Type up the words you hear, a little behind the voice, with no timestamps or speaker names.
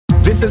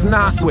This is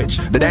Nah Switch,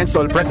 the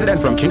dancehall president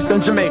from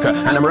Kingston, Jamaica,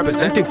 and I'm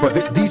representing for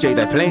this DJ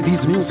that playing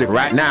these music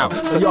right now.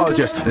 So y'all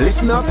just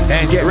listen up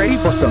and get ready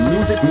for some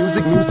music,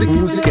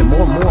 and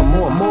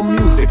more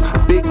music.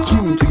 Big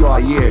tune to your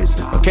ears,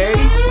 okay?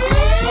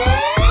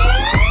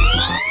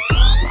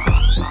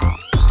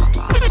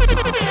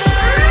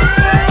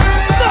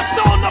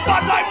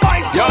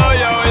 Yo,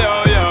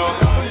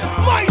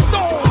 my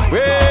soul,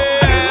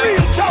 real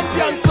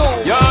champion soul.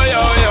 Yo,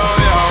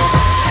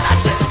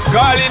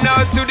 calling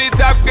out to the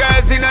top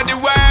girls in the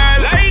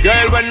world.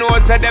 Girl, when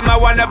knows that them a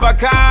one of a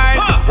kind.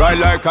 Bright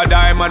like a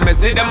diamond, me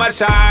see them a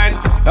shine.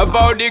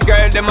 About the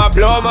girl, them a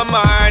blow my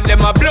mind.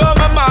 Them a blow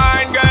my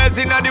mind, girls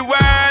in the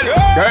world.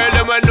 Girl,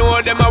 them a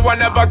know them a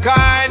one of a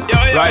kind.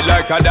 Bright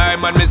like a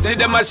diamond, me see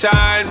them a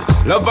shine.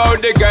 Love how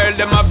the girl,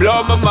 them a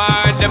blow my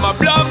mind. Them a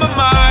blow my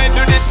mind.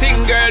 Do the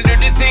thing, girl, do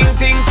the thing.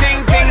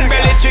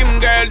 Belly trim,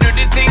 girl, do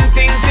the thing.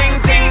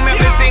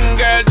 Make me sing,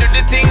 girl, do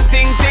the thing.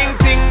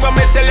 But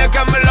me tell you,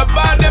 come love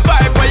all the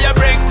vibe where you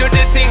bring. Do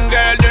the thing,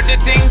 girl, do the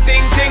thing.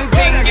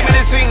 Give me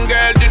the swing,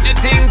 girl, do the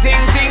thing.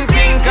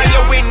 Can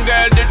you win,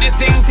 girl, do the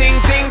thing.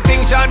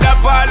 Shonda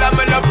Paul, I'm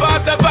love all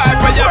the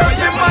vibe where you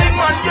bring. My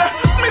man, yeah.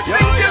 Me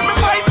sing till me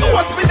voice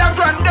was for the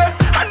grande.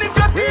 And if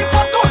you're deep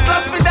for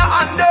cutlass for the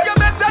hand, you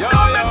better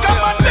don't make a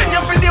man, then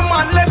you for the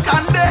man left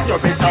hand. You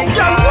better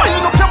girl,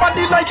 wind up your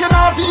body like you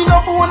have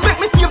no bone.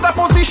 Make me save that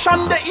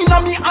position, the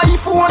inna me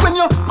iPhone. When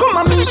you come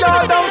on me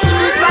yard down,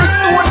 feel it like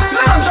stone.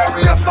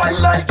 Lingerie fly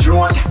like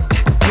drone.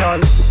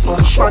 Girl,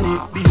 bunch money,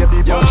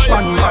 baby, bunch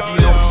money. Body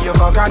no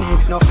favor granny,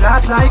 no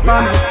flat like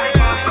money.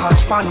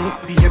 Catch panic,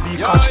 baby,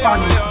 catch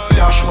panic.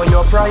 Dash for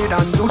your pride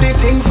and do the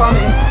thing for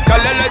me. Call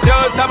all the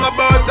toes, I'm a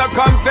boss, so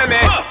come for me.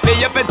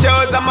 Me up a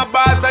toes, I'm a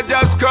boss, I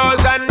just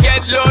cruise and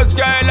get loose,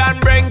 girl, and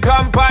bring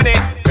company.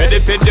 Ready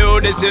to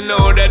do this, you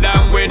know that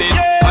I'm with it.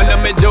 Under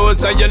me toes,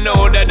 so you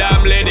know that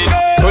I'm lit it.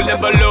 Pull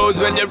never lose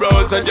when you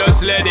roll, so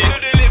just let it.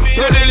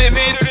 To the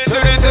limit, to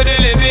the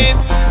limit.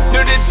 Do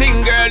the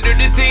thing, girl, do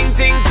the thing.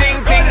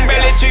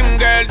 Belly trim,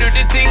 girl, do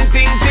the thing.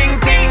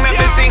 Make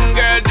me sing,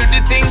 girl, do the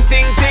thing.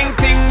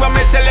 But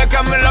me tell you,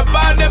 come love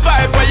all the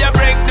vibe where you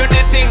bring. Do the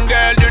thing,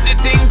 girl, do the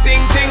thing.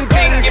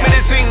 Give me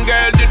the swing,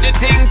 girl, do the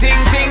thing.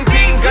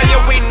 Can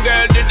you win,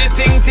 girl, do the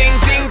thing.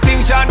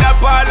 Shonda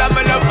Paul, I'm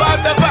love all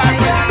the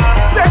vibe.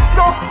 Set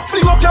so,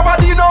 fling up your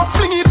body now,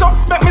 fling it up.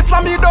 Make me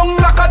slam it down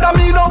like a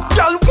domino.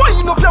 Girl,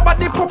 wind up your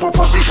body,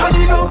 position,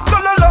 you know.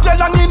 Love you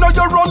long, you know,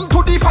 you run to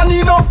the fan,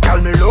 you know.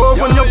 Girl, me love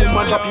when your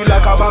woman drop you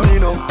like a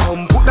bambino.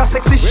 Come put that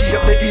sexy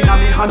shape, the inna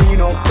me hand, you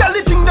know. Girl,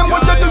 the thing them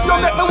what you do, you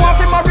make me want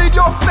to marry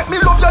you. Make me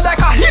love you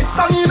like a hit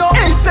song, you know.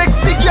 Hey,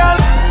 sexy girl,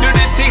 do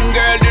the thing,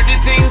 girl, do the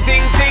thing.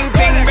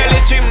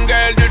 Belly trim,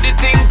 girl, do the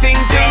thing.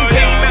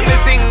 Make me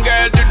sing,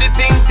 girl, do the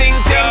thing.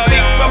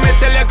 But me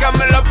tell you, come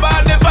love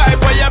all the vibe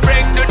where you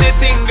bring. Do the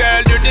thing,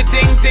 girl, do the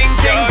thing.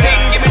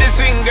 Give me the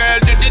swing, girl,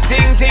 do the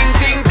thing.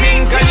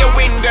 Can you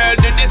win, girl,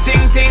 do the thing.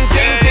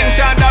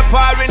 Shonda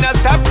Paul, we not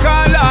stop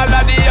call all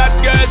of the hot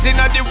girls in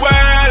the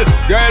world.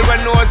 Girl, when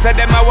know say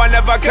them a one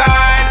of a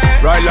kind.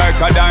 Bright like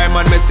a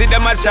diamond, me see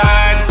them a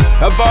shine.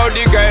 About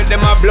the girl, them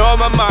a blow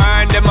my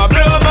mind. Them a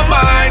blow my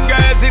mind,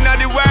 girls in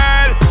the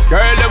world.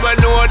 Girl, them a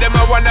know them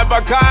a one of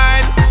a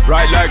kind.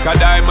 Bright like a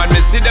diamond,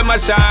 me see them a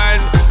shine.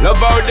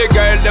 Love how the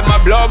girl, them a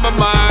blow my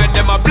mind.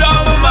 Them a blow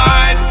my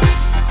mind.